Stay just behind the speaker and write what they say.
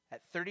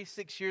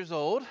36 years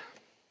old,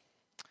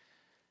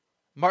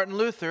 Martin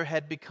Luther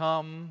had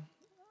become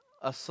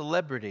a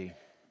celebrity.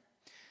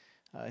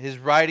 His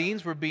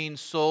writings were being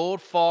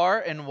sold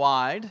far and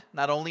wide,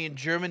 not only in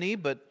Germany,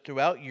 but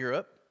throughout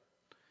Europe.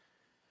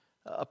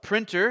 A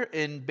printer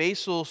in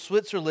Basel,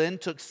 Switzerland,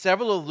 took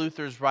several of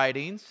Luther's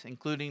writings,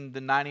 including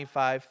the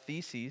 95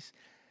 Theses,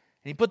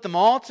 and he put them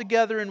all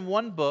together in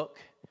one book,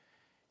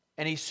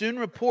 and he soon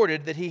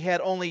reported that he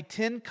had only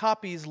 10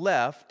 copies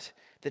left,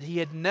 that he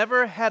had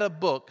never had a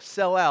book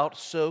sell out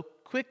so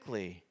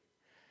quickly.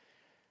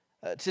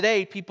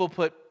 Today, people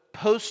put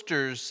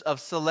posters of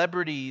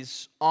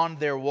celebrities on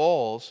their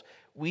walls.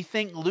 We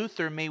think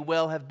Luther may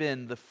well have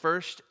been the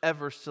first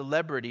ever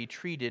celebrity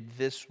treated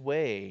this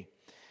way.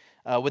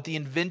 With the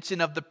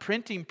invention of the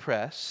printing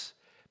press,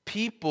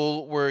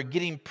 people were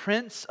getting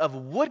prints of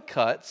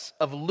woodcuts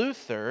of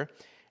Luther,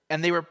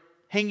 and they were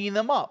hanging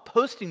them up,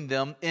 posting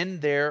them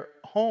in their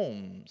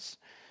homes.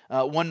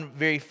 One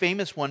very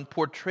famous one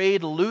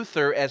portrayed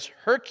Luther as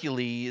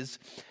Hercules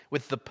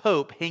with the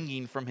Pope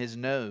hanging from his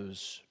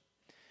nose.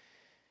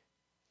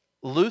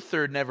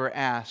 Luther never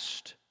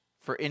asked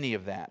for any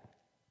of that.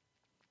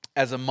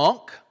 As a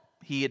monk,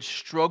 he had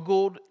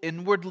struggled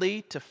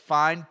inwardly to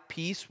find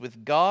peace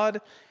with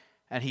God,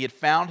 and he had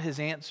found his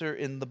answer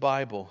in the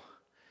Bible,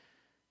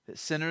 that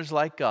sinners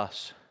like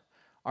us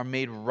are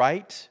made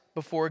right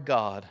before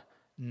God,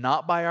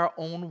 not by our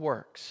own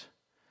works,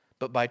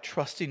 but by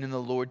trusting in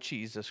the Lord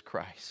Jesus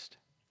Christ.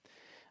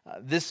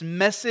 This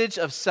message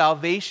of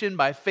salvation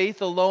by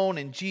faith alone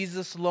in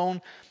Jesus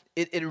alone,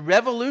 it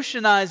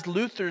revolutionized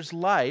Luther's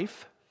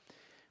life.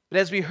 But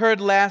as we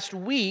heard last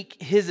week,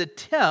 his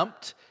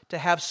attempt to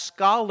have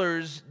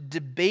scholars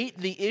debate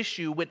the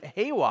issue went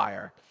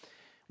haywire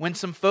when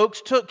some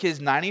folks took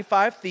his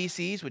 95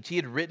 Theses, which he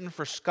had written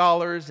for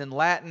scholars in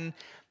Latin.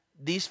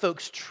 These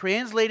folks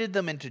translated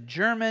them into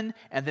German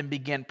and then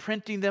began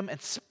printing them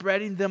and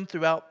spreading them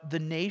throughout the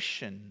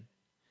nation.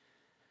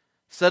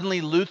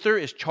 Suddenly, Luther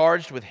is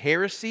charged with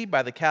heresy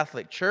by the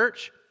Catholic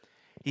Church.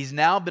 He's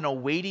now been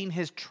awaiting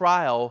his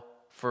trial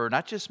for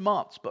not just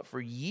months, but for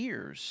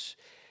years.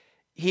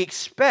 He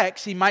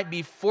expects he might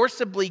be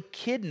forcibly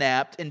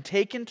kidnapped and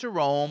taken to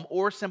Rome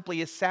or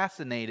simply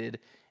assassinated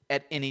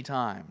at any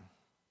time.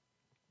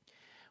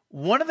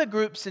 One of the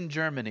groups in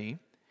Germany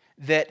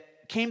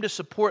that came to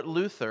support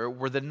Luther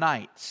were the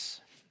Knights.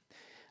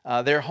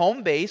 Their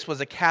home base was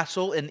a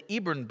castle in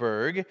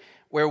Ebernburg,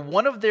 where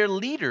one of their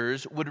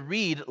leaders would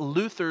read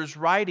Luther's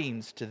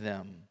writings to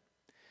them.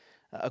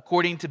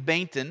 According to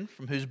Bainton,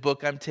 from whose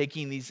book I'm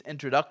taking these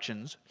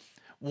introductions,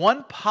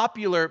 one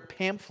popular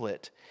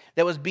pamphlet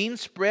that was being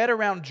spread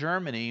around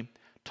Germany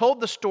told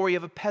the story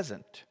of a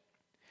peasant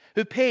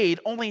who paid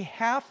only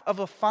half of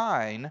a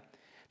fine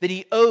that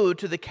he owed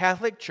to the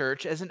Catholic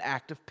Church as an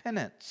act of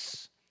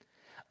penance.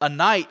 A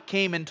knight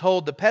came and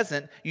told the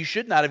peasant, "You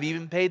should not have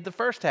even paid the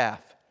first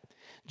half."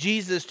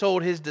 Jesus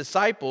told his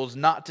disciples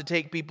not to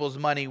take people's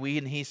money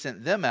when he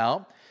sent them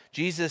out.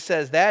 Jesus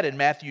says that in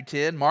Matthew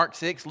 10, Mark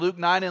 6, Luke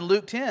 9, and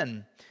Luke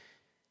 10.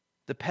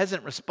 The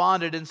peasant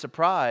responded in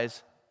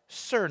surprise,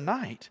 "Sir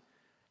Knight,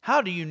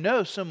 how do you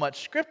know so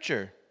much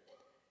Scripture?"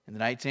 And the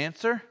knight's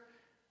answer,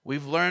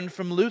 "We've learned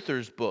from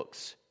Luther's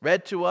books,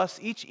 read to us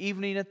each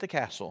evening at the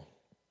castle."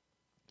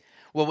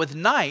 Well, with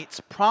knights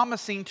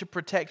promising to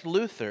protect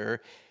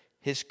Luther,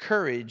 his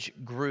courage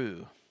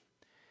grew.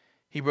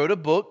 He wrote a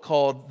book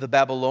called The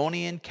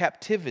Babylonian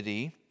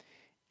Captivity,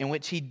 in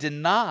which he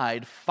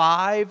denied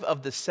 5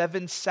 of the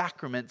 7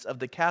 sacraments of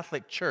the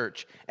Catholic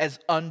Church as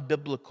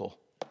unbiblical.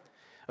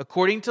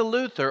 According to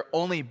Luther,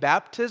 only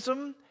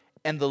baptism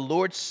and the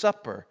Lord's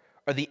Supper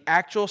are the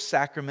actual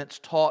sacraments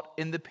taught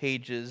in the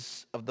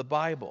pages of the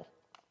Bible.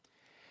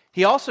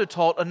 He also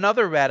taught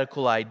another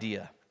radical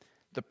idea,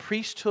 the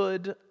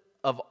priesthood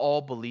of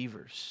all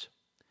believers.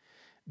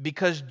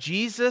 Because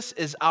Jesus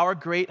is our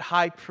great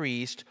high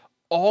priest,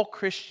 all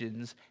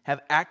Christians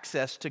have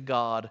access to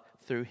God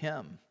through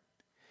him.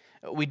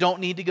 We don't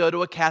need to go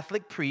to a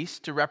Catholic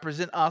priest to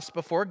represent us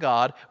before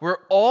God.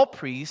 We're all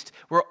priests.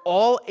 We're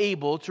all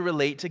able to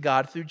relate to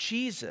God through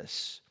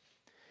Jesus.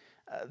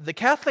 The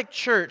Catholic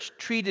Church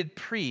treated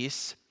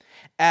priests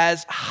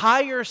as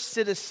higher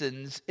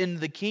citizens in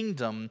the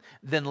kingdom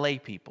than lay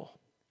people.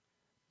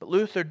 But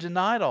Luther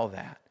denied all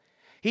that.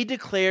 He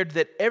declared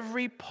that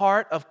every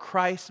part of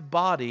Christ's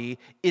body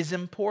is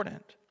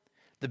important.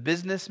 The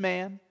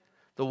businessman,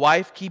 the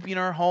wife keeping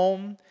her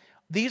home,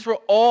 these were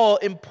all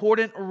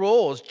important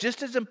roles,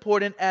 just as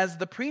important as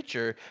the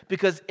preacher,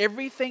 because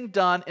everything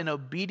done in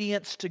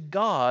obedience to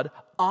God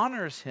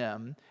honors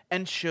him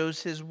and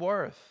shows his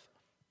worth.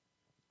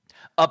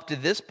 Up to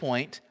this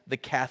point, the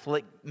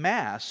Catholic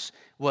Mass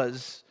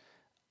was,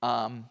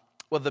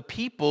 the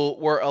people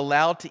were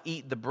allowed to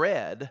eat the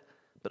bread,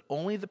 but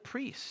only the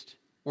priest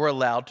were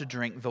allowed to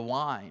drink the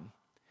wine.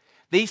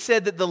 They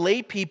said that the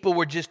lay people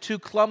were just too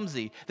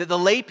clumsy, that the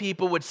lay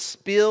people would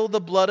spill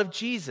the blood of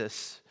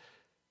Jesus.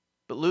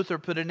 But Luther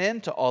put an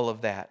end to all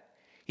of that.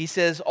 He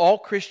says all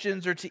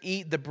Christians are to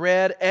eat the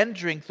bread and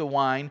drink the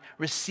wine,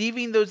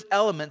 receiving those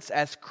elements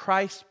as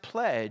Christ's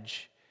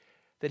pledge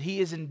that he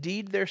is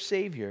indeed their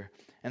Savior,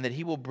 and that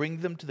he will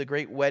bring them to the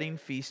great wedding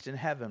feast in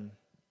heaven.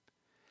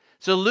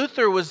 So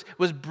Luther was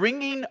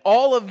bringing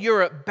all of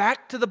Europe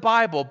back to the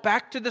Bible,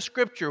 back to the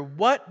Scripture.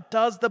 What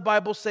does the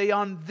Bible say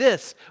on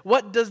this?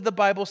 What does the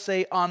Bible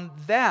say on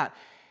that?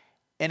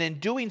 And in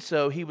doing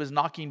so, he was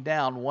knocking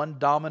down one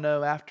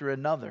domino after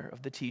another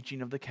of the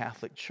teaching of the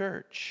Catholic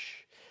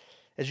Church.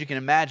 As you can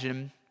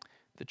imagine,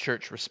 the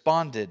church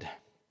responded.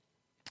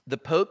 The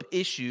Pope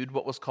issued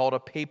what was called a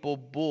papal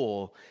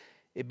bull.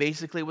 It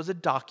basically was a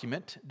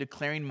document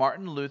declaring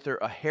Martin Luther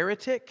a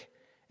heretic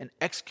and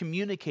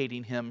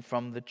excommunicating him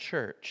from the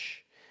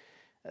church.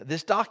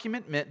 This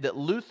document meant that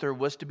Luther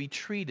was to be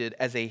treated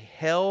as a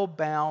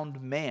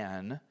hell-bound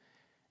man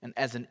and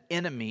as an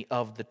enemy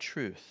of the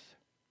truth.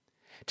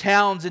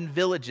 Towns and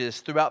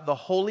villages throughout the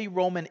Holy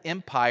Roman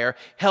Empire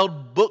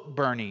held book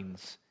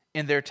burnings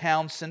in their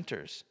town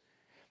centers.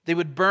 They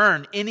would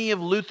burn any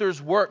of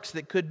Luther's works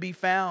that could be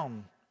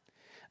found.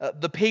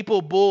 The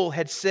papal bull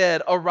had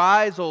said,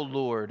 "Arise, O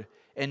Lord,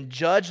 and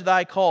judge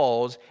thy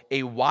cause.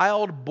 A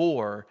wild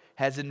boar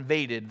has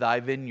invaded thy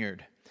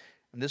vineyard."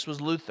 And this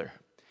was Luther.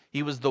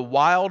 He was the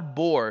wild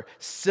boar,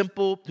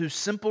 whose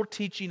simple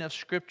teaching of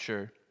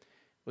Scripture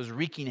was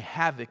wreaking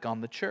havoc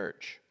on the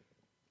church.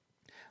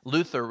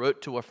 Luther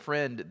wrote to a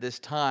friend at this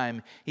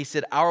time, he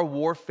said, "Our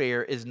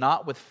warfare is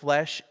not with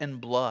flesh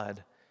and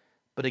blood,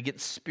 but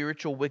against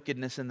spiritual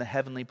wickedness in the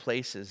heavenly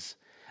places,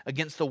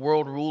 against the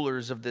world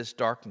rulers of this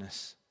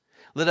darkness.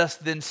 Let us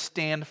then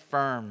stand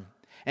firm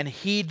and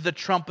heed the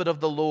trumpet of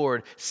the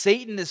Lord.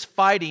 Satan is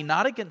fighting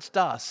not against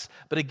us,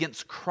 but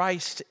against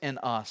Christ in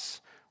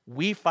us.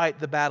 We fight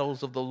the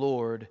battles of the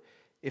Lord.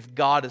 If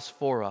God is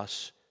for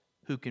us,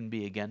 who can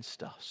be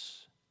against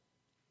us?"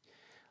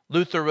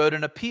 Luther wrote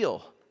an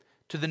appeal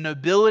to the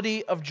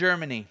nobility of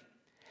Germany.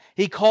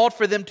 He called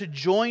for them to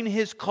join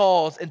his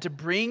cause and to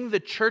bring the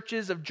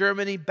churches of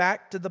Germany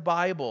back to the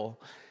Bible.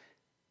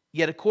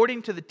 Yet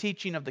according to the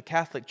teaching of the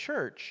Catholic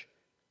Church,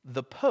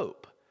 the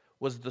Pope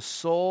was the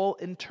sole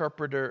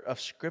interpreter of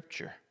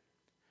Scripture.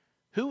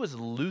 Who was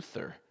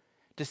Luther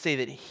to say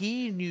that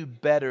he knew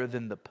better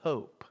than the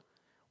Pope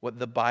what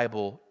the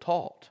Bible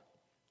taught?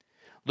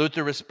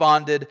 Luther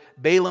responded,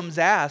 "Balaam's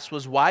ass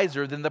was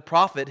wiser than the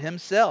prophet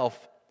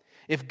himself.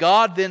 If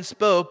God then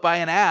spoke by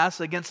an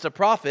ass against a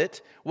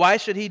prophet, why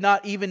should he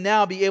not even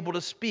now be able to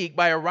speak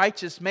by a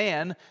righteous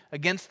man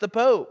against the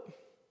Pope?"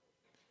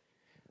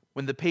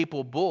 When the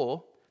papal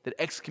bull that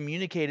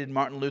excommunicated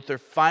Martin Luther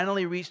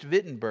finally reached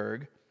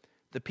Wittenberg,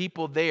 the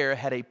people there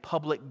had a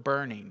public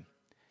burning,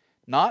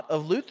 not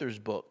of Luther's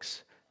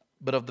books,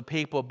 but of the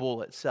papal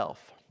bull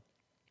itself.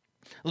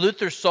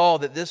 Luther saw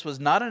that this was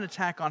not an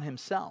attack on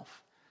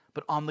himself,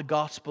 but on the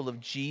gospel of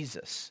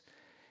Jesus.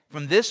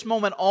 From this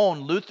moment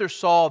on, Luther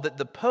saw that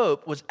the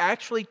Pope was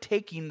actually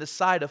taking the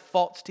side of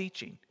false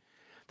teaching,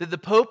 that the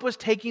Pope was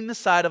taking the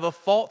side of a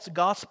false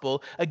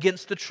gospel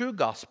against the true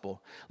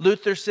gospel.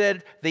 Luther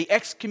said, "They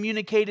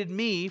excommunicated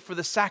me for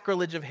the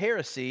sacrilege of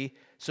heresy,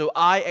 so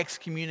I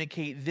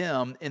excommunicate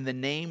them in the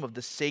name of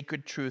the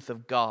sacred truth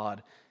of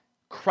God.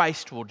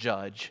 Christ will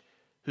judge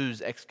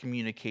whose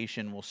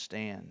excommunication will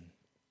stand."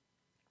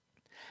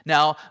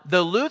 Now,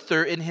 though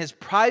Luther in his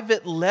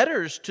private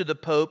letters to the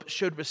Pope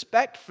showed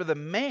respect for the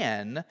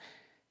man,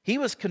 he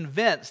was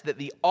convinced that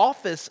the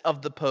office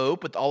of the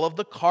Pope, with all of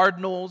the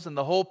cardinals and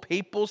the whole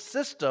papal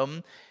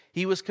system,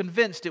 he was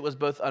convinced it was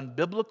both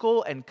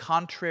unbiblical and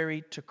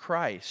contrary to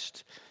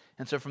Christ.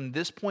 And so from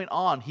this point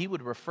on, he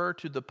would refer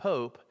to the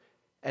Pope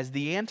as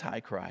the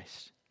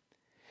Antichrist.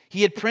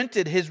 He had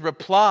printed his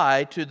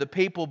reply to the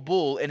papal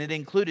bull, and it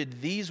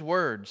included these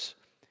words: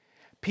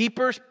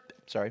 Peter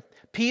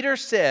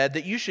said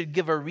that you should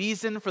give a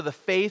reason for the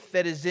faith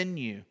that is in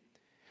you.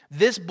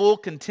 This bull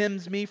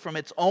condemns me from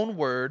its own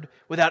word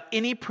without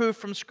any proof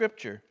from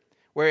Scripture,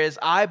 whereas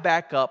I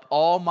back up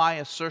all my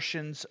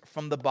assertions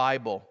from the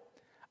Bible.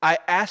 I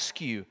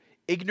ask you,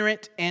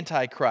 ignorant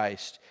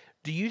Antichrist,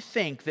 do you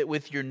think that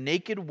with your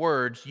naked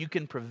words you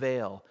can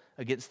prevail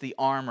against the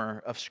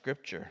armor of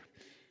Scripture?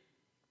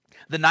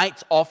 The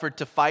knights offered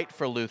to fight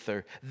for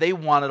Luther. They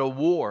wanted a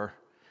war.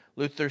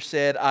 Luther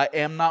said, "I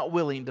am not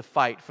willing to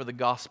fight for the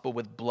gospel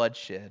with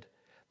bloodshed.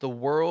 The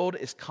world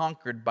is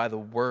conquered by the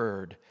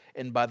word,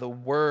 and by the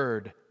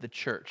word the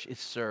church is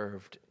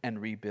served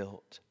and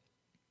rebuilt."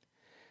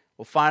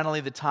 Well,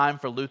 finally, the time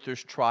for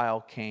Luther's trial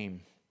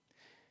came.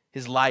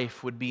 His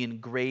life would be in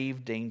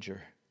grave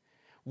danger.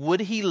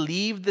 Would he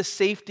leave the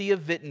safety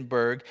of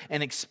Wittenberg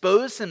and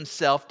expose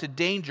himself to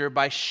danger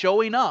by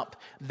showing up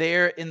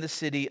there in the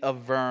city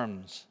of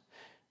Worms?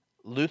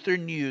 Luther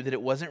knew that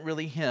it wasn't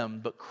really him,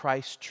 but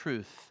Christ's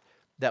truth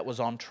that was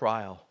on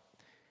trial.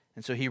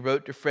 And so he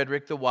wrote to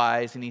Frederick the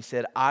Wise, and he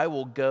said, "I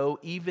will go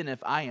even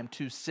if I am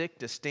too sick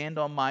to stand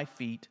on my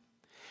feet.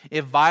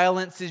 If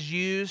violence is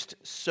used,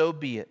 so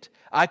be it.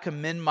 I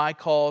commend my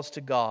cause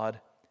to God.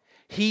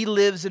 He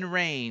lives and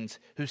reigns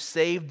who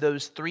saved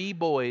those 3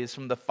 boys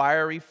from the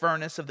fiery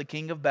furnace of the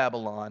king of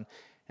Babylon.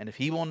 And if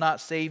he will not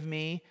save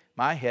me,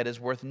 my head is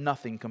worth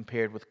nothing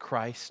compared with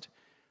Christ.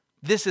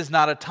 This is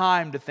not a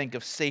time to think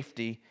of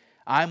safety.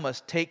 I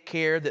must take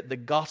care that the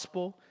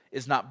gospel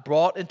is not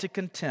brought into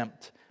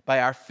contempt by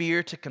our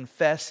fear to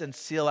confess and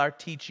seal our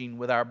teaching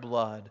with our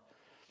blood."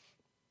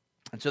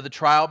 And so the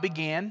trial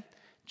began,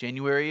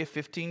 January of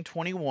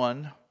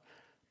 1521,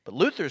 but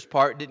Luther's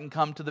part didn't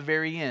come to the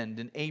very end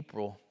in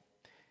April.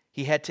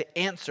 He had to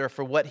answer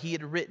for what he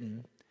had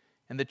written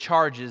and the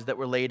charges that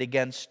were laid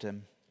against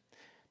him.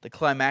 The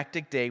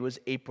climactic day was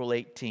April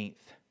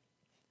 18th.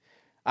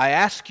 "I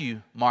ask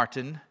you,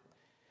 Martin,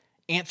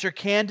 answer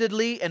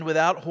candidly and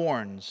without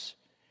horns.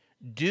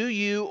 Do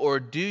you or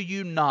do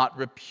you not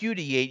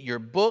repudiate your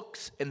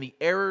books and the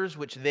errors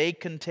which they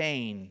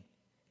contain?"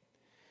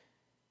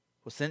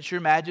 "Well, since your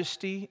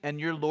majesty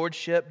and your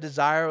lordship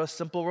desire a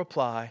simple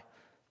reply,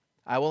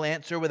 I will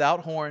answer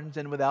without horns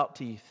and without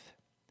teeth.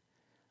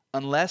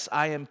 Unless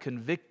I am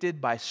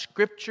convicted by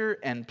Scripture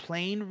and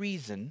plain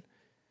reason,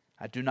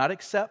 I do not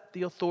accept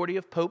the authority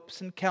of popes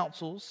and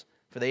councils,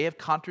 for they have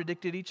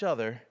contradicted each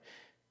other.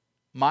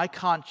 My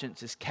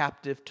conscience is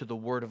captive to the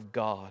word of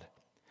God.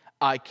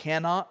 I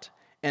cannot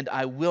and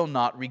I will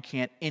not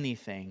recant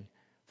anything,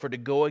 for to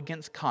go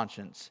against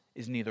conscience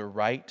is neither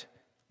right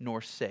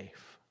nor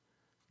safe.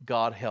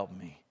 God help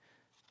me.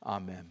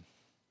 Amen."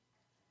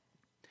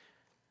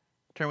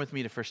 Turn with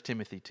me to 1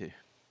 Timothy 2.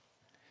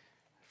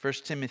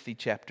 1 Timothy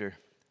chapter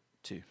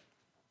 2.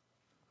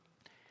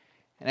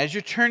 And as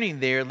you're turning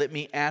there, let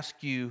me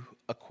ask you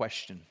a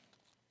question.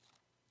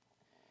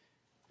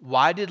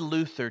 Why did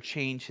Luther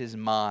change his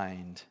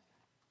mind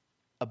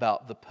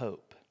about the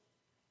Pope?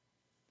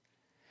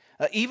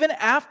 Even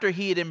after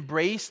he had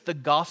embraced the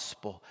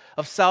gospel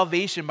of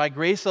salvation by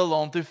grace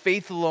alone, through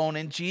faith alone,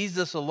 in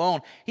Jesus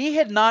alone, he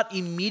had not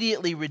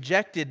immediately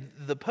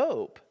rejected the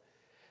Pope.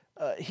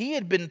 He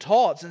had been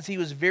taught since he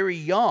was very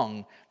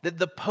young that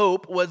the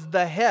Pope was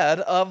the head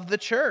of the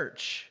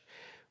church.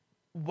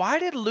 Why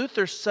did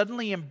Luther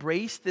suddenly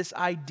embrace this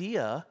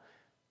idea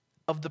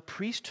of the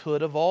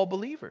priesthood of all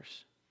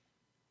believers?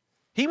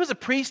 He was a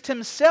priest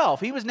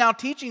himself. He was now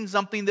teaching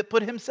something that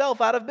put himself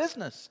out of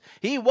business.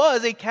 He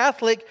was a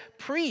Catholic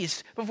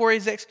priest before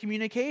his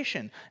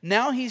excommunication.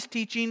 Now he's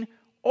teaching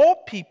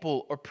all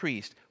people are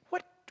priests.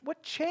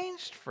 What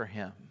changed for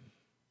him?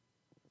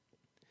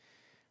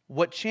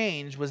 What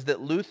changed was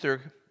that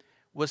Luther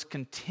was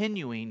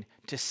continuing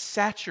to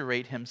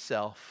saturate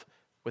himself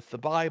with the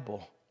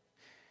Bible.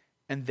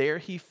 And there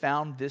he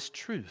found this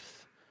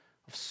truth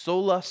of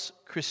Solus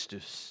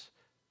Christus,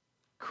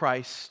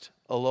 Christ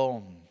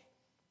alone.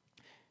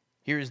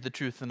 Here is the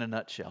truth in a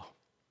nutshell.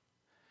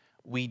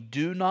 We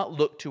do not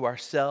look to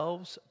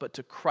ourselves, but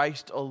to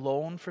Christ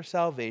alone for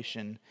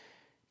salvation,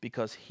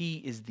 because He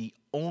is the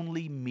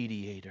only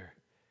mediator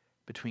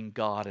between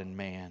God and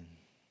man.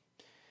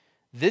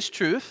 This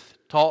truth,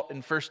 taught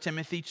in 1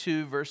 Timothy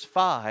 2, verse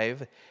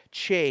 5,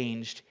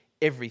 changed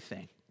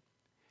everything.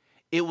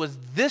 It was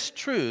this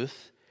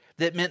truth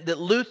that meant that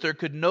Luther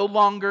could no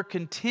longer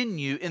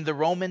continue in the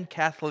Roman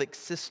Catholic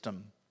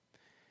system.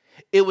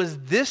 It was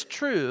this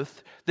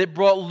truth that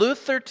brought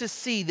Luther to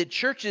see that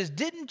churches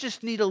didn't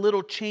just need a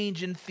little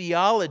change in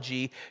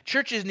theology.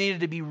 Churches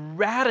needed to be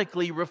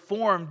radically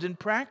reformed in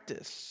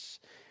practice.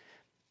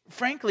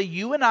 Frankly,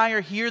 you and I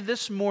are here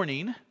this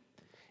morning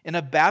in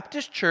a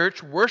Baptist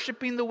church,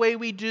 worshiping the way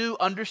we do,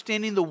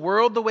 understanding the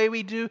world the way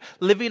we do,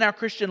 living our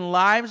Christian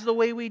lives the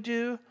way we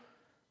do,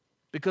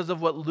 because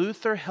of what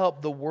Luther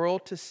helped the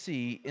world to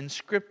see in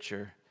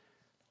Scripture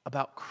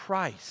about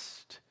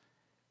Christ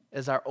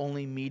as our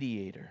only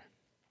mediator.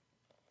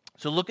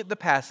 So look at the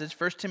passage,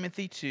 1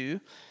 Timothy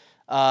 2.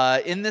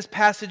 In this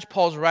passage,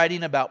 Paul's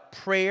writing about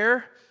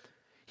prayer.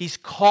 He's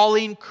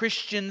calling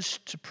Christians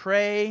to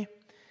pray.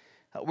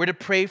 We're to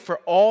pray for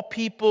all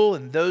people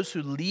and those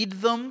who lead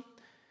them.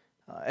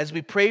 As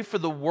we pray for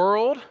the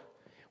world,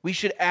 we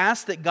should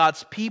ask that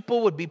God's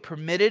people would be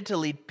permitted to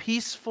lead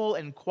peaceful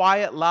and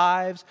quiet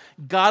lives,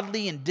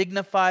 godly and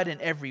dignified in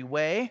every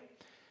way.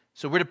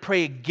 So we're to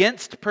pray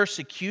against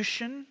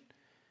persecution.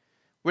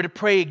 We're to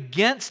pray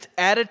against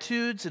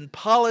attitudes and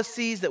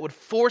policies that would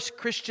force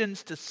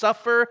Christians to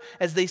suffer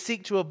as they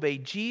seek to obey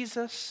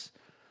Jesus.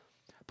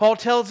 Paul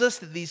tells us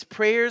that these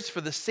prayers for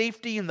the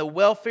safety and the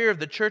welfare of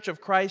the Church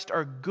of Christ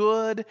are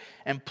good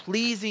and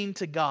pleasing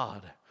to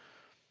God.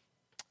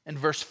 In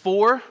verse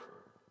 4,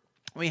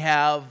 we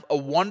have a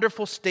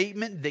wonderful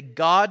statement that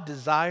God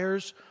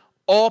desires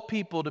all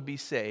people to be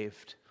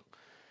saved.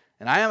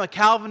 And I am a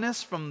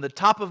Calvinist from the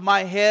top of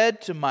my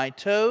head to my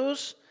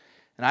toes.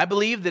 And I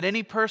believe that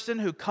any person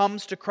who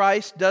comes to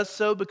Christ does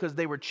so because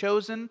they were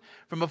chosen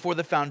from before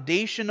the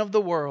foundation of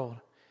the world.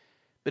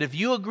 But if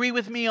you agree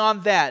with me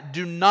on that,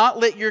 do not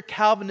let your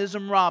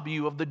Calvinism rob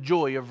you of the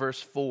joy of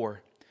verse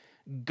 4.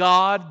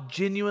 God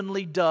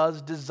genuinely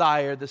does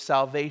desire the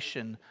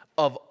salvation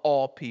of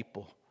all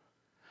people.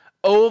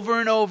 Over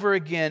and over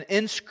again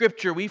in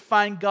Scripture, we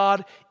find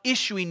God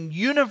issuing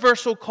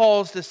universal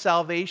calls to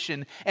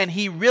salvation, and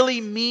He really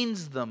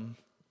means them.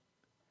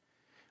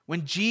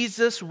 When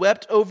Jesus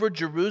wept over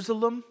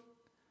Jerusalem,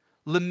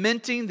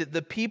 lamenting that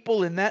the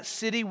people in that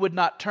city would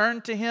not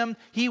turn to Him,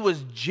 He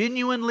was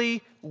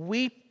genuinely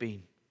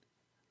weeping.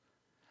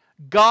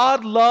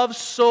 God loves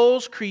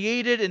souls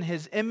created in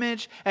His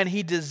image, and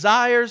He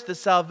desires the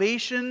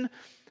salvation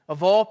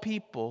of all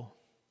people.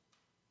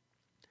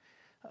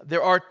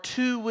 There are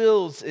two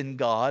wills in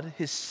God,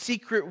 His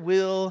secret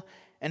will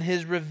and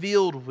His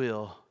revealed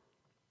will.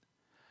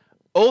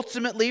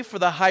 Ultimately, for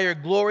the higher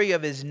glory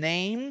of His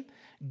name,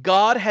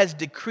 God has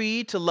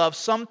decreed to love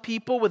some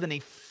people with an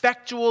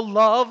effectual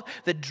love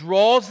that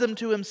draws them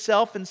to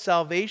Himself in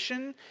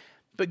salvation,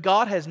 but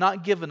God has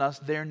not given us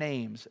their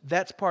names.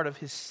 That's part of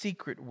His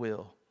secret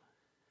will.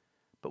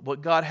 But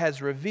what God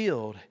has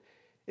revealed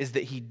is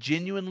that He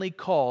genuinely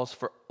calls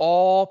for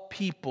all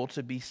people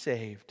to be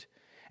saved,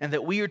 and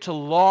that we are to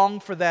long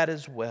for that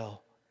as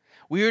well.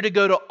 We are to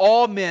go to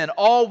all men,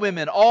 all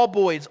women, all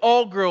boys,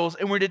 all girls,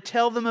 and we're to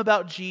tell them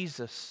about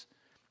Jesus.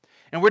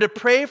 And we're to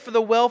pray for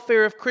the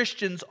welfare of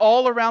Christians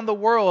all around the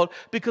world,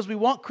 because we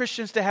want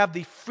Christians to have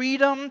the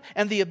freedom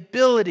and the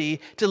ability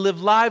to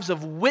live lives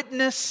of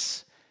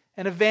witness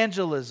and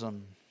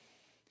evangelism.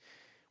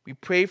 We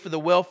pray for the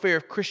welfare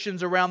of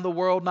Christians around the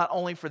world, not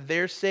only for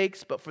their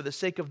sakes, but for the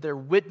sake of their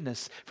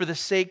witness, for the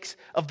sakes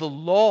of the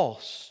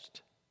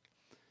lost.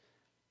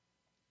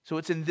 So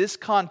it's in this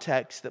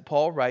context that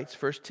Paul writes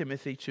 1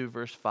 Timothy 2,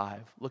 verse 5.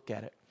 Look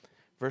at it.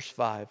 Verse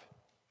 5.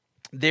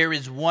 There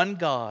is one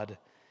God,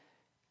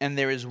 and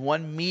there is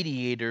one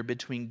mediator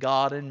between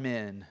God and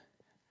men,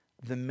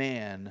 the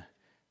man,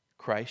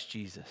 Christ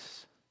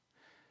Jesus.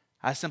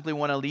 I simply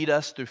want to lead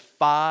us through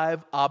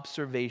 5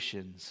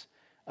 observations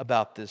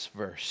about this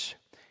verse.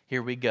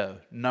 Here we go.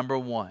 Number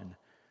 1,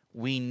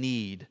 we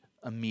need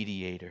a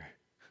mediator.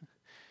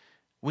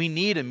 We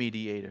need a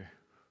mediator.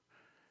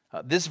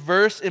 This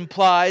verse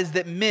implies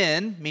that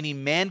men,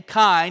 meaning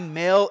mankind,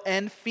 male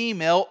and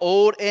female,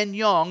 old and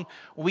young,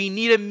 we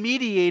need a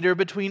mediator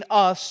between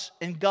us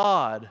and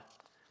God.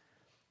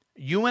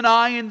 You and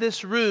I in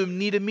this room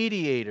need a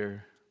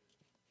mediator.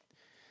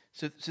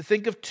 So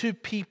think of two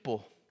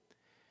people,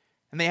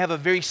 and they have a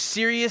very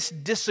serious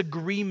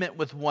disagreement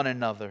with one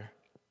another.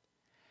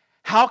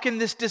 How can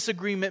this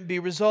disagreement be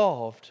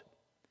resolved?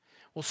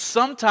 Well,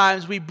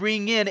 sometimes we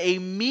bring in a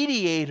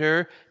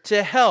mediator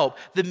to help.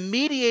 The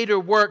mediator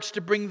works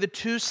to bring the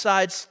two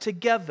sides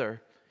together.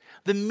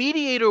 The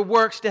mediator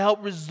works to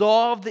help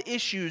resolve the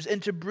issues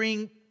and to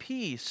bring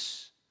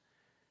peace.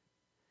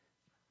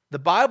 The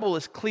Bible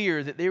is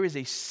clear that there is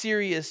a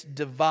serious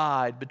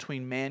divide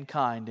between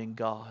mankind and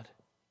God.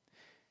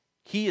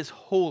 He is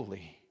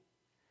holy,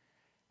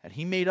 and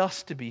He made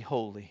us to be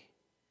holy.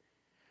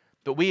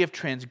 But we have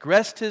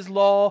transgressed His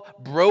law,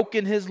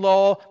 broken His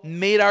law,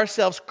 made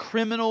ourselves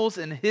criminals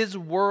in His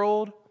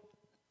world.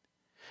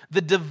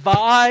 The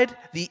divide,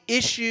 the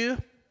issue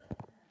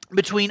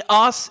between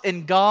us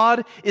and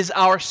God is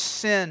our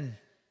sin.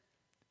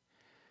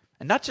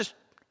 And not just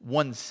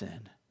one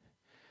sin.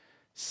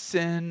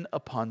 Sin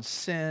upon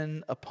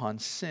sin upon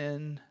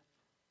sin.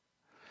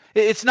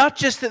 It's not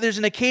just that there's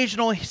an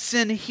occasional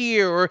sin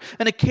here or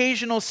an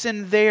occasional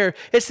sin there.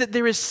 It's that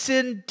there is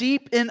sin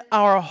deep in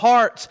our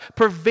hearts,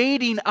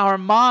 pervading our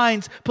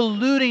minds,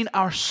 polluting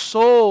our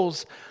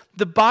souls.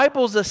 The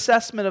Bible's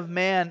assessment of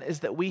man is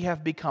that we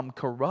have become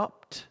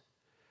corrupt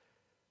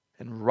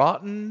and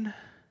rotten,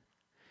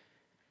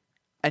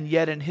 and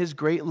yet in His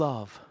great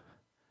love,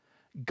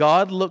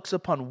 God looks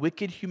upon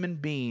wicked human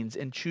beings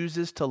and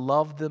chooses to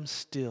love them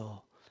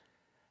still,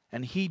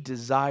 and He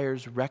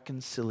desires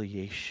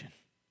reconciliation.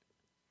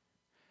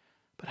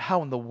 But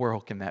how in the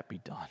world can that be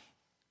done?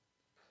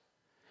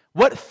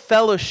 What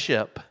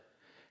fellowship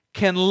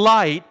can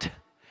light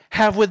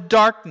have with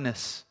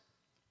darkness?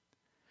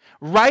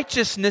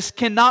 Righteousness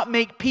cannot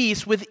make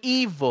peace with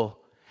evil,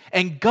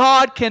 and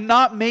God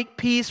cannot make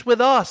peace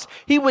with us.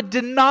 He would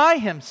deny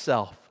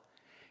Himself.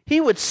 He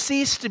would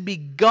cease to be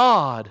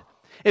God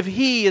if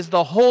He, is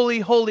the holy,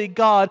 holy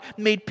God,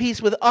 made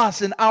peace with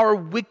us in our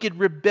wicked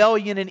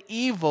rebellion and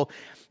evil.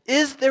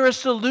 Is there a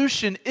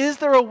solution? Is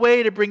there a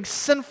way to bring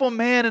sinful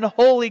man and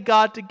holy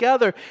God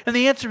together? And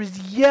the answer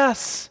is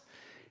yes.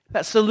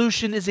 That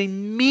solution is a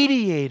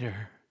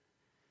mediator.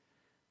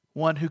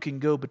 One who can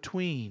go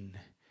between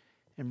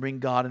and bring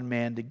God and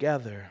man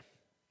together.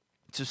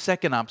 So,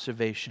 second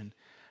observation,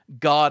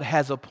 God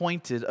has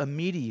appointed a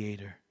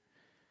mediator.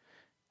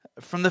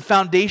 From the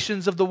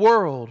foundations of the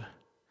world,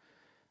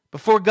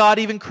 before God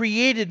even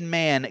created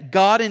man,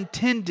 God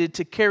intended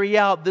to carry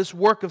out this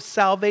work of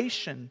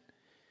salvation.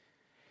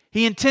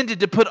 He intended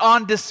to put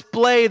on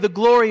display the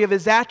glory of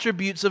His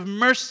attributes of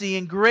mercy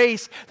and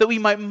grace, that we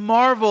might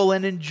marvel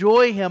and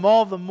enjoy Him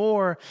all the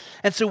more.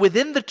 And so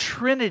within the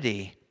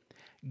Trinity,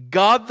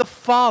 God the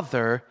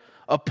Father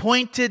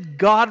appointed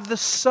God the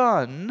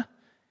Son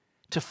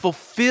to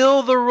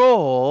fulfill the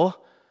role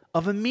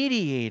of a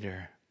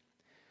mediator.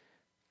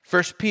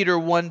 1 Peter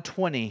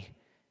 1:20,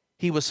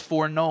 He was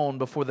foreknown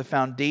before the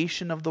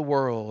foundation of the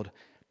world,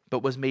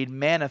 but was made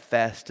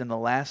manifest in the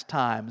last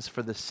times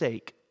for the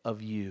sake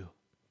of you.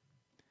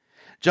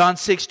 John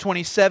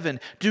 6:27,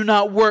 do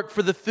not work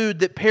for the food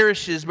that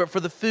perishes, but for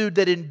the food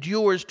that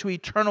endures to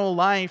eternal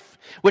life,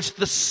 which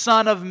the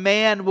Son of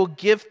Man will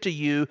give to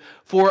you,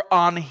 for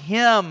on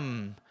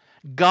Him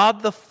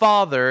God the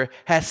Father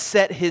has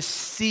set his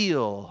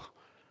seal.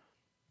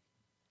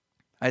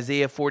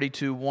 Isaiah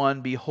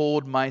 42:1,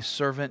 behold my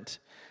servant,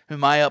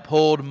 whom I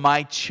uphold,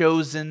 my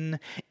chosen.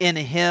 In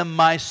him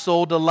my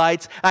soul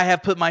delights. I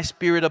have put my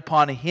spirit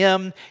upon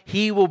him.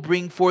 He will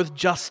bring forth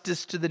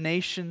justice to the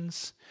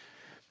nations.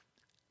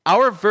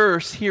 Our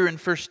verse here in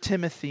 1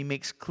 Timothy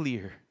makes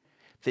clear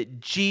that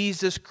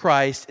Jesus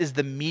Christ is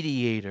the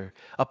mediator,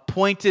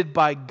 appointed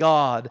by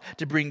God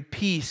to bring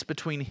peace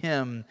between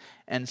him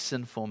and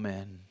sinful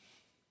men.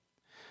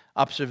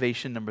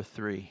 Observation number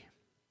 3.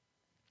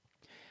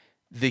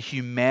 The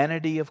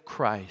humanity of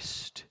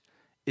Christ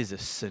is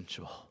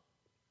essential.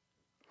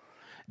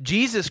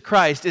 Jesus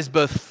Christ is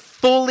both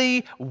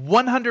fully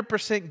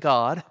 100%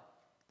 God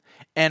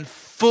and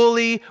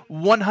fully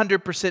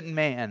 100%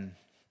 man.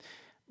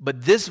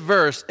 But this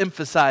verse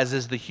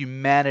emphasizes the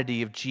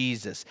humanity of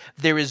Jesus.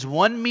 There is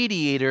one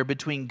mediator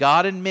between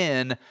God and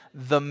men,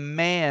 the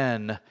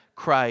man,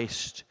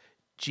 Christ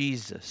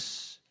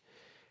Jesus.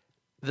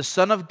 The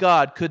Son of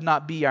God could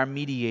not be our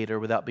mediator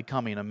without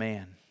becoming a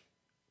man.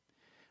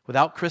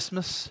 Without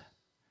Christmas,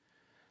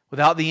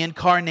 without the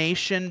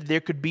incarnation, there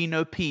could be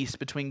no peace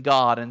between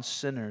God and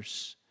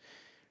sinners.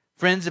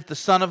 Friends, if the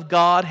Son of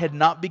God had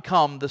not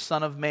become the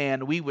Son of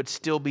Man, we would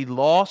still be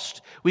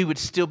lost. We would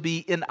still be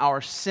in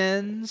our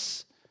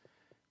sins.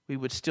 We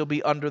would still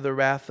be under the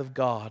wrath of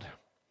God.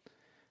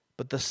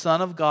 But the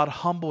Son of God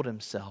humbled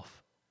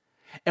himself.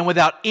 And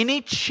without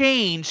any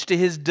change to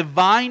his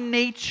divine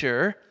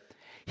nature,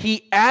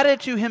 he added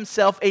to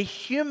himself a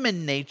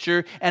human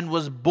nature and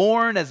was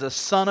born as a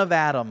son of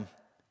Adam.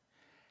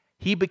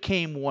 He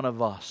became one of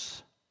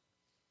us.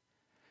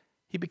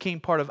 He became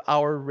part of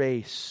our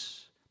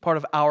race, part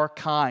of our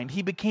kind.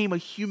 He became a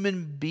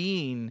human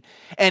being,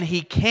 and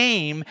he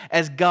came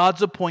as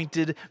God's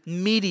appointed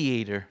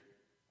mediator.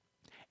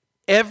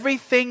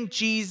 Everything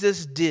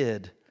Jesus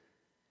did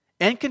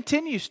and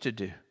continues to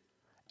do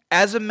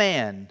as a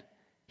man,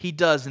 he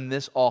does in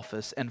this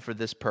office and for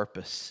this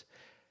purpose,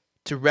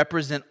 to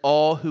represent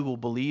all who will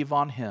believe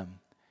on him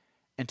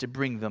and to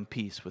bring them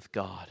peace with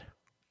God.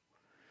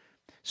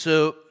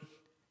 So,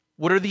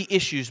 what are the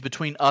issues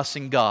between us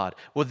and God?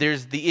 Well,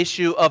 there's the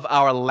issue of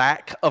our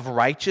lack of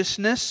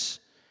righteousness.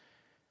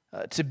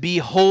 To be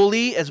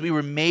holy as we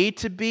were made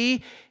to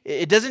be,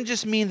 it doesn't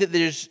just mean that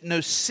there's no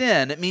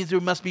sin. It means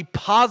there must be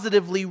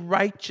positively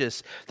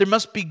righteous. There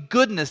must be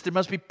goodness. There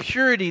must be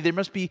purity. There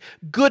must be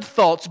good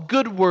thoughts,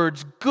 good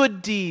words,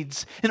 good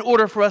deeds in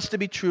order for us to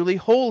be truly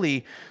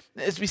holy.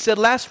 As we said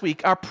last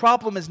week, our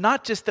problem is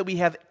not just that we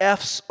have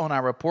F's on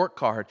our report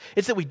card.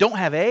 It's that we don't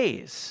have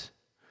A's.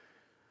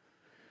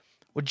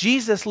 Well,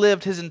 Jesus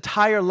lived his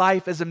entire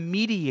life as a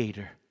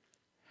mediator,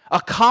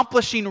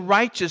 accomplishing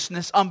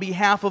righteousness on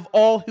behalf of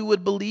all who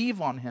would believe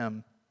on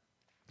him.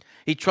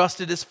 He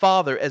trusted his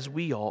Father as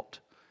we ought.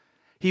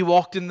 He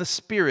walked in the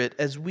Spirit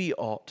as we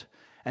ought.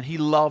 And he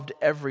loved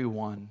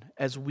everyone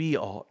as we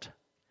ought.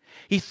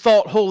 He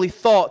thought holy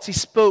thoughts. He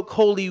spoke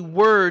holy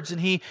words.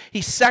 And he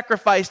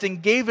sacrificed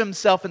and gave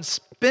himself and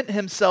spent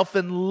himself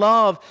in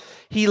love.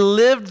 He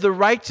lived the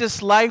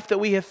righteous life that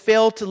we have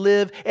failed to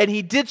live. And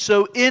he did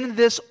so in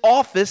this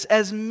office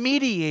as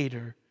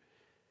mediator.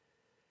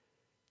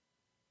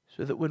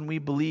 So that when we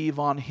believe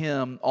on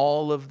him,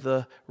 all of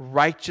the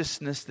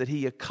righteousness that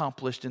he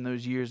accomplished in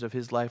those years of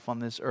his life on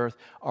this earth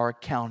are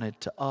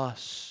accounted to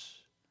us.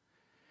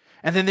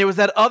 And then there was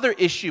that other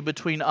issue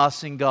between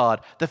us and God,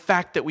 the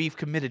fact that we've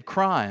committed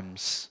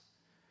crimes.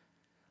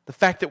 The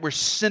fact that we're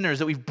sinners,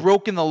 that we've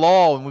broken the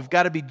law and we've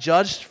got to be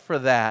judged for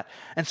that.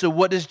 And so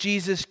what does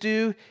Jesus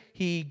do?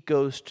 He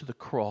goes to the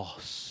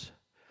cross.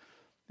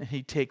 And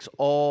he takes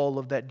all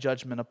of that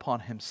judgment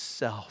upon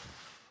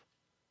himself.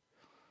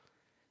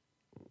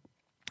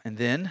 And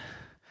then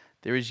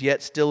there is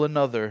yet still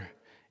another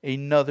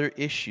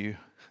issue.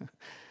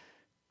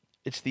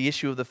 It's the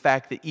issue of the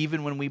fact that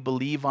even when we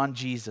believe on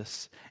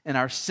Jesus and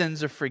our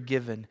sins are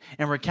forgiven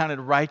and we're counted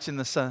righteous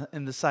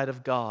in the sight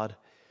of God,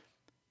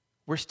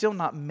 we're still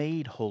not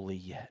made holy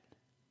yet.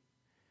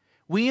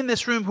 We in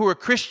this room who are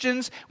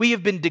Christians, we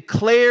have been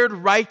declared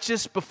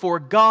righteous before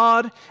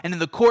God and in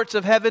the courts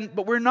of heaven,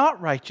 but we're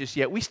not righteous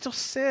yet. We still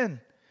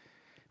sin.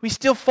 We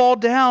still fall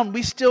down.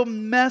 We still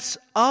mess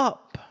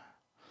up.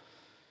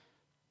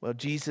 Well,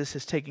 Jesus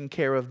has taken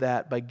care of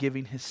that by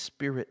giving his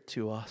Spirit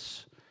to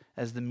us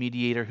as the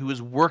mediator who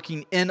is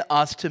working in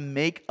us to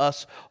make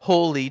us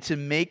holy, to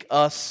make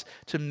us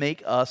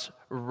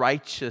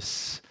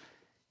righteous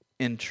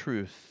in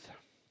truth.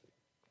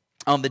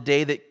 On the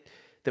day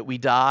that we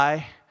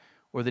die,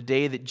 or the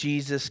day that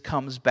Jesus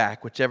comes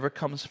back, whichever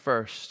comes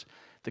first,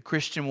 the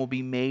Christian will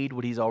be made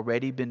what he's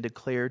already been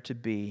declared to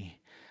be,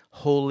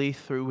 holy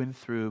through and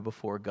through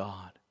before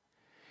God.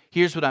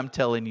 Here's what I'm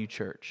telling you,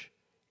 church.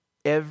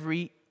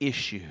 Every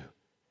issue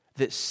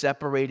that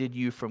separated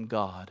you from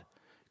God,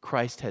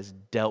 Christ has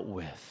dealt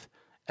with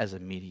as a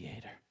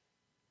mediator.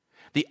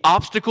 The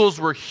obstacles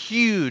were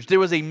huge. There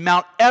was a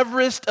Mount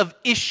Everest of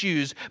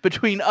issues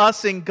between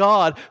us and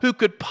God. Who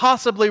could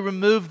possibly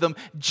remove them?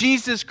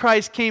 Jesus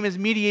Christ came as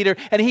mediator,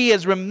 and He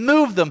has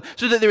removed them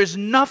so that there is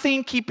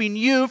nothing keeping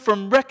you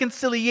from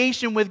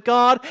reconciliation with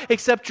God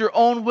except your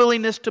own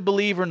willingness to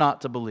believe or not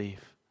to believe.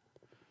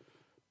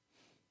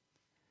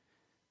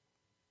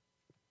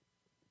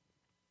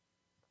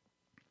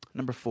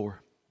 Number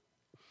 4,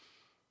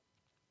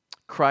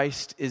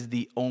 Christ is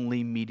the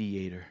only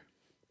mediator.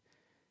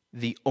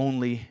 The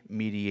only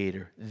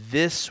mediator.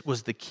 This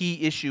was the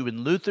key issue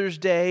in Luther's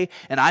day,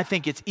 and I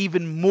think it's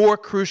even more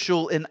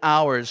crucial in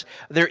ours.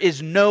 There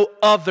is no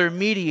other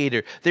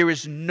mediator. There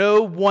is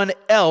no one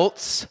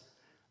else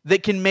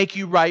that can make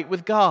you right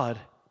with God.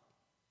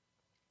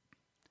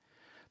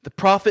 The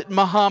prophet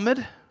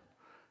Muhammad,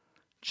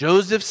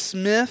 Joseph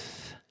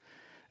Smith,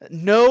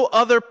 no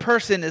other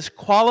person is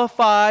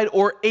qualified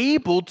or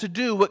able to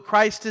do what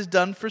Christ has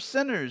done for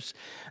sinners.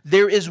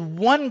 There is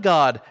one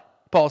God,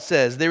 Paul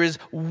says, there is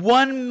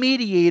one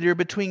mediator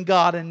between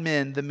God and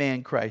men, the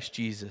man Christ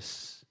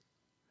Jesus.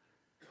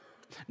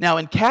 Now,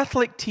 in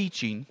Catholic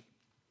teaching,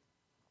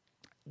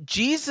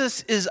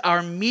 Jesus is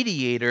our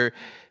mediator,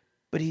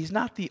 but He's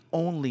not the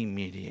only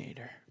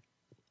mediator.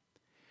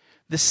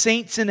 The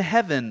saints in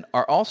heaven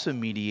are also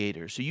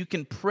mediators. So you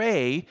can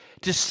pray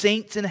to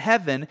saints in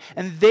heaven,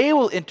 and they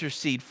will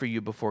intercede for you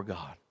before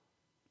God.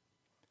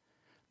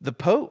 The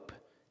Pope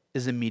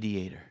is a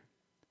mediator.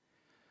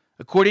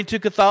 According to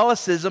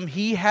Catholicism,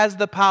 he has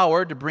the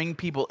power to bring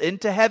people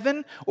into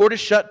heaven or to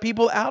shut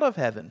people out of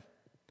heaven.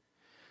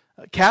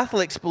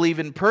 Catholics believe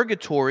in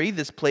purgatory,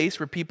 this place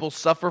where people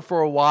suffer for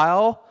a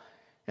while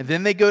and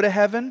then they go to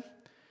heaven.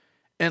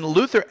 And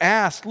Luther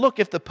asked, look,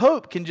 if the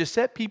Pope can just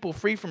set people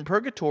free from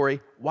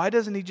purgatory, why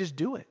doesn't he just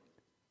do it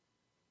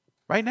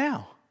right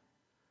now?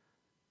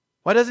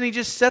 Why doesn't he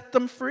just set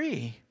them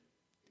free?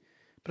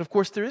 But of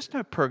course, there is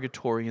no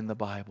purgatory in the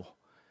Bible.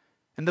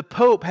 And the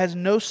Pope has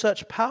no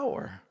such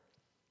power.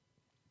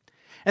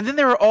 And then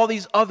there are all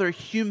these other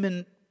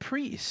human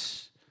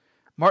priests.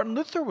 Martin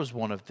Luther was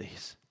one of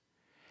these.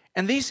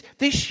 And these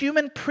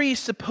human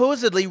priests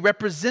supposedly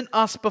represent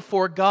us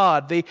before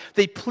God.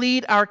 They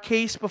plead our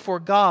case before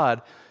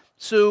God.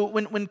 So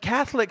when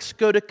Catholics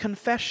go to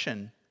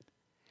confession,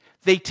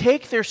 they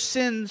take their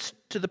sins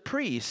to the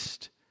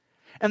priest.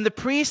 And the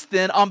priest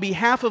then, on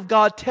behalf of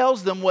God,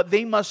 tells them what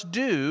they must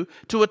do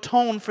to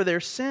atone for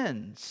their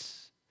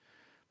sins.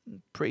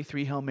 Pray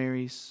 3 Hail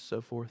Marys,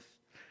 so forth.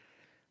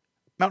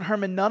 Mount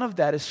Hermon, none of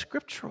that is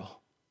scriptural.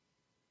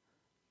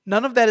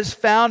 None of that is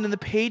found in the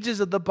pages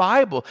of the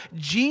Bible.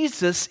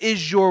 Jesus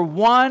is your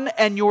one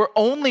and your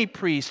only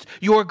priest,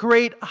 your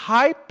great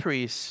high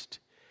priest.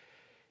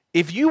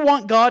 If you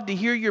want God to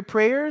hear your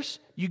prayers,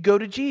 you go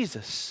to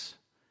Jesus.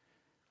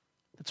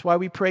 That's why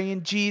we pray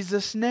in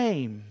Jesus'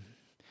 name.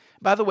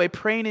 By the way,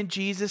 praying in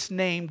Jesus'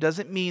 name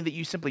doesn't mean that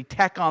you simply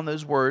tack on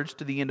those words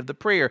to the end of the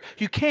prayer.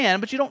 You can,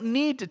 but you don't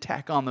need to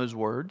tack on those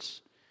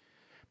words.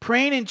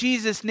 Praying in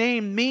Jesus'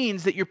 name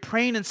means that you're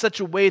praying in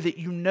such a way that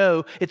you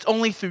know it's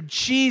only through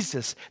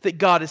Jesus that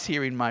God is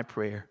hearing my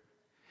prayer.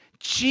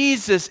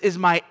 Jesus is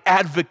my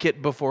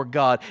advocate before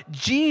God.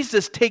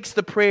 Jesus takes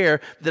the prayer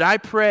that I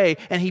pray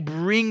and He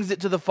brings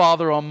it to the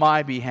Father on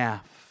my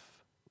behalf.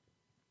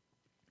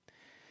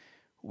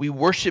 We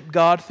worship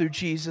God through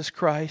Jesus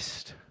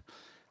Christ.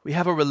 We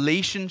have a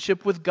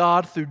relationship with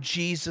God through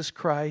Jesus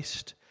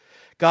Christ.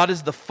 God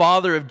is the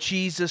Father of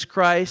Jesus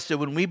Christ. So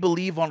when we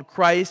believe on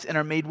Christ and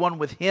are made one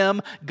with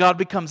Him, God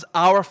becomes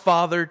our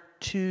Father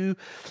too.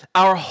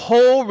 Our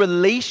whole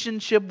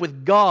relationship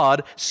with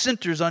God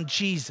centers on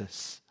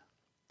Jesus.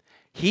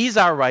 He's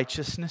our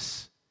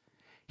righteousness.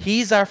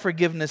 He's our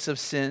forgiveness of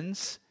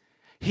sins.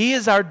 He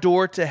is our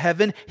door to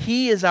heaven.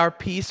 He is our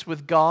peace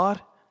with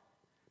God.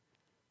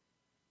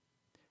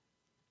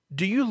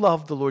 Do you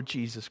love the Lord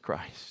Jesus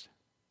Christ?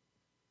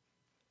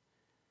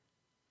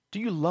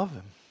 Do you love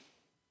Him?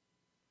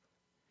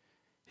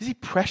 Is He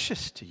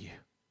precious to you?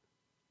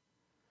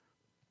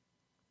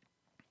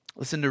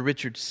 Listen to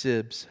Richard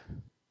Sibbes.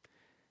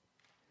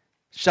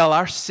 Shall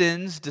our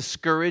sins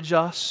discourage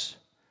us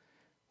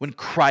when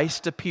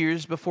Christ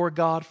appears before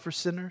God for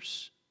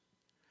sinners?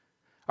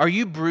 Are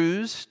you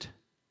bruised?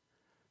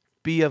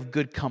 Be of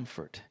good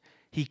comfort.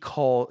 He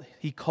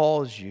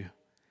calls you.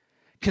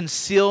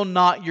 Conceal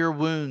not your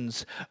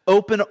wounds.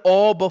 Open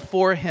all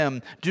before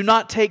Him. Do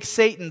not take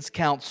Satan's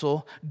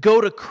counsel.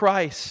 Go to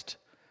Christ.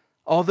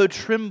 Although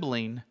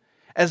trembling,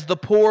 as the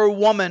poor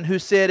woman who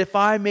said, if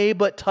I may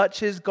but touch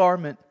His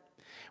garment,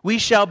 we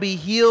shall be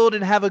healed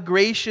and have a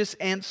gracious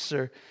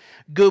answer.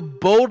 Go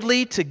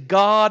boldly to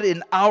God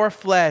in our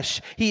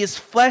flesh. He is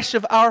flesh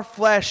of our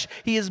flesh.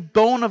 He is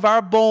bone of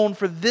our bone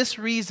for this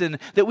reason,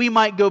 that we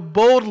might go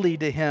boldly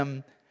to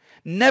Him.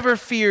 Never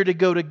fear to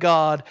go to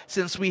God,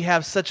 since we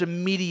have such a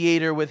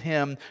mediator with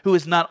Him, who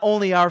is not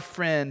only our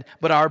friend,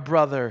 but our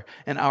brother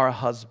and our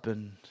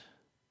husband.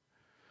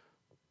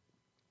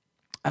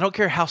 I don't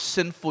care how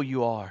sinful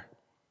you are,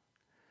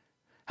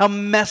 how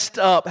messed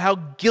up, how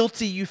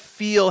guilty you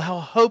feel, how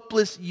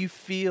hopeless you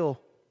feel.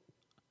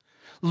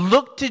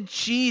 Look to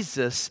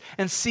Jesus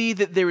and see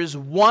that there is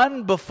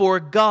one before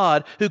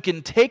God who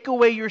can take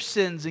away your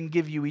sins and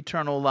give you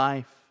eternal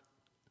life.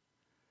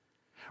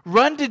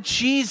 Run to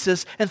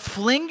Jesus and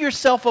fling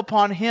yourself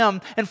upon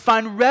Him and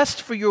find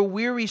rest for your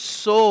weary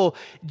soul.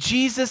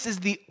 Jesus is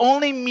the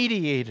only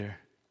mediator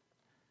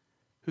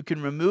who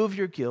can remove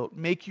your guilt,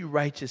 make you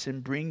righteous,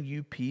 and bring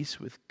you peace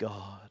with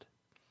God.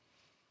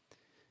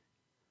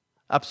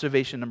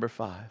 Observation number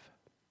 5.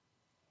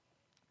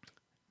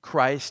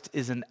 Christ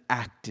is an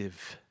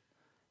active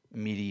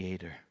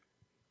mediator.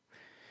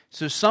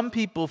 So some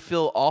people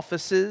fill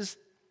offices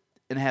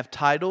and have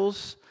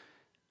titles,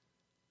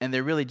 and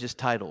they're really just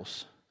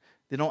titles.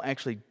 They don't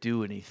actually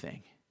do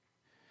anything.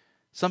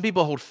 Some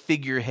people hold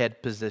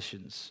figurehead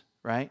positions,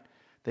 right?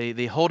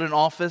 They hold an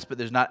office, but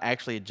there's not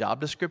actually a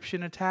job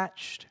description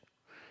attached.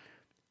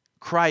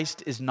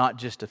 Christ is not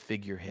just a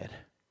figurehead.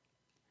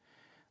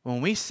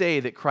 When we say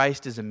that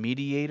Christ is a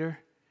mediator,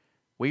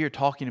 we are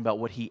talking about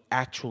what He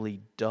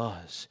actually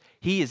does.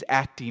 He is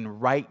acting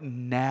right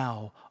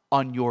now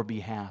on your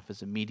behalf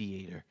as a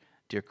mediator,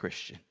 dear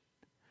Christian.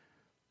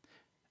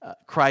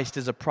 Christ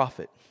is a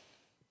prophet.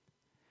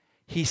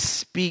 He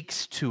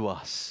speaks to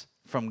us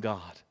from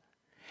God.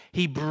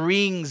 He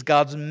brings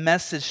God's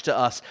message to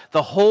us.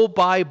 The whole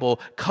Bible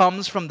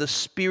comes from the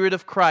Spirit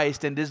of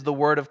Christ and is the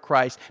Word of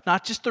Christ.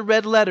 Not just the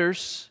red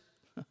letters.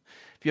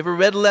 If you have a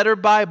red letter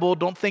Bible,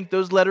 don't think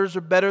those letters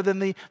are better than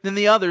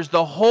the others.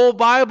 The whole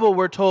Bible,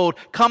 we're told,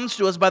 comes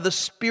to us by the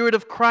Spirit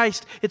of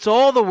Christ. It's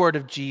all the Word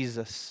of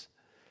Jesus.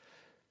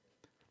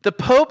 The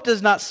Pope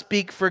does not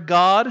speak for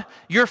God.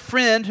 Your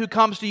friend who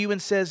comes to you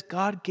and says,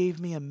 God gave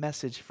me a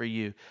message for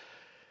you.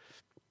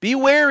 Be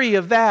wary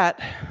of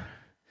that.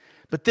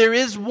 But there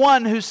is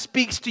one who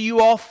speaks to you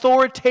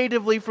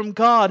authoritatively from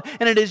God,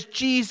 and it is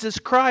Jesus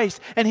Christ,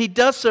 and He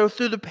does so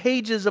through the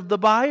pages of the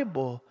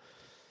Bible.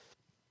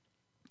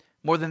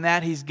 More than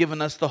that, He's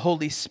given us the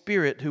Holy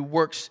Spirit who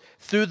works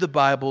through the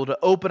Bible to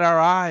open our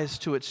eyes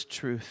to its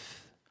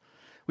truth.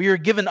 We are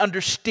given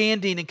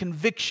understanding and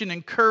conviction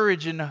and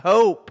courage and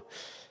hope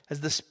as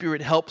the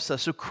Spirit helps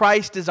us. So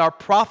Christ is our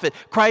prophet.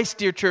 Christ,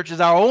 dear church,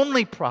 is our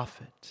only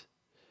prophet.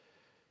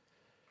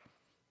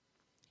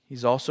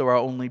 He's also our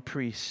only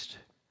priest.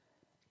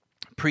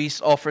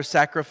 Priests offer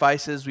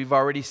sacrifices. We've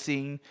already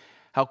seen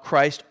how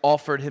Christ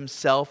offered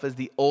Himself as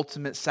the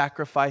ultimate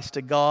sacrifice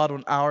to God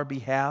on our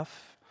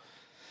behalf.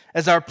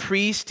 As our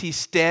priest, He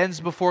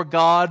stands before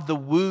God, the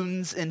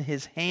wounds in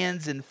His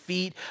hands and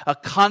feet, a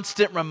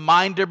constant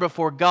reminder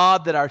before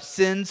God that our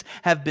sins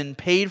have been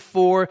paid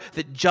for,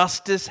 that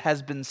justice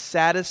has been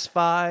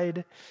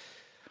satisfied.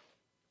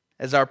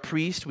 As our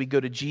priest, we go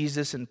to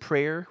Jesus in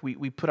prayer.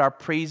 We put our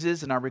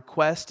praises and our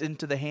requests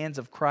into the hands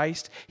of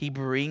Christ. He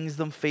brings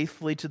them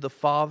faithfully to the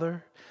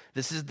Father.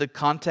 This is the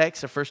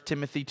context of 1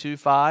 Timothy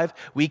 2:5.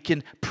 We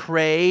can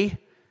pray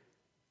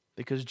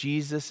because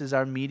Jesus is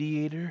our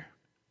mediator.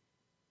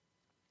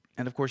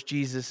 And of course,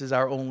 Jesus is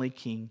our only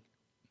King.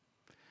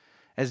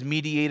 As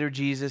mediator,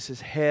 Jesus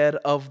is head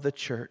of the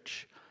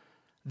church.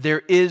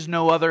 There is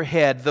no other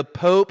head. The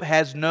Pope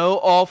has no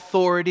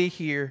authority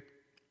here.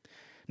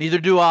 Neither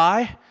do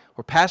I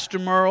or Pastor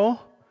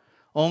Merle.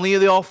 Only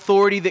the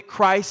authority that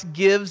Christ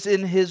gives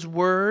in His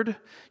Word.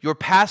 Your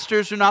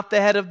pastors are not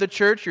the head of the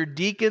church. Your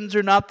deacons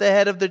are not the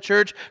head of the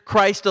church.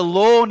 Christ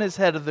alone is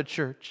head of the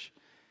church.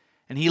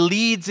 And He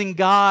leads and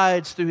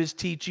guides through His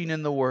teaching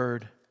in the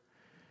Word.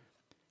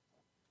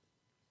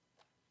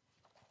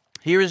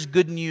 Here is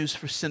good news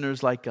for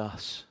sinners like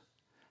us.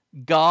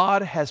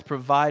 God has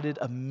provided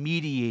a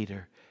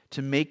mediator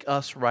to make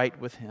us right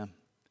with Him.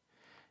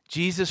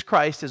 Jesus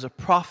Christ is a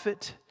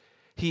prophet,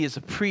 He is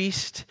a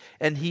priest,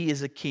 and He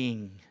is a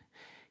king.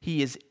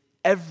 He is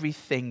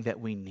everything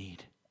that we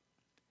need.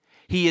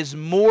 He is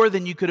more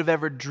than you could have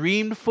ever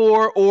dreamed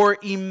for or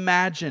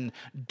imagined.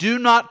 Do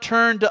not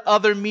turn to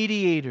other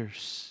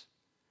mediators,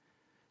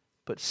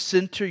 but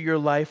center your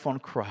life on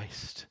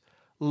Christ.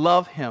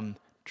 Love Him,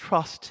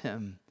 trust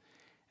Him,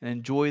 and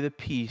enjoy the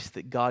peace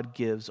that God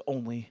gives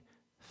only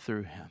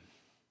through Him.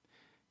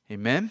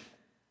 Amen?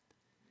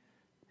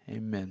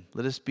 Amen.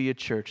 Let us be a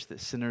church that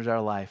centers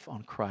our life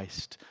on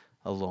Christ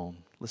alone.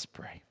 Let's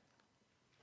pray.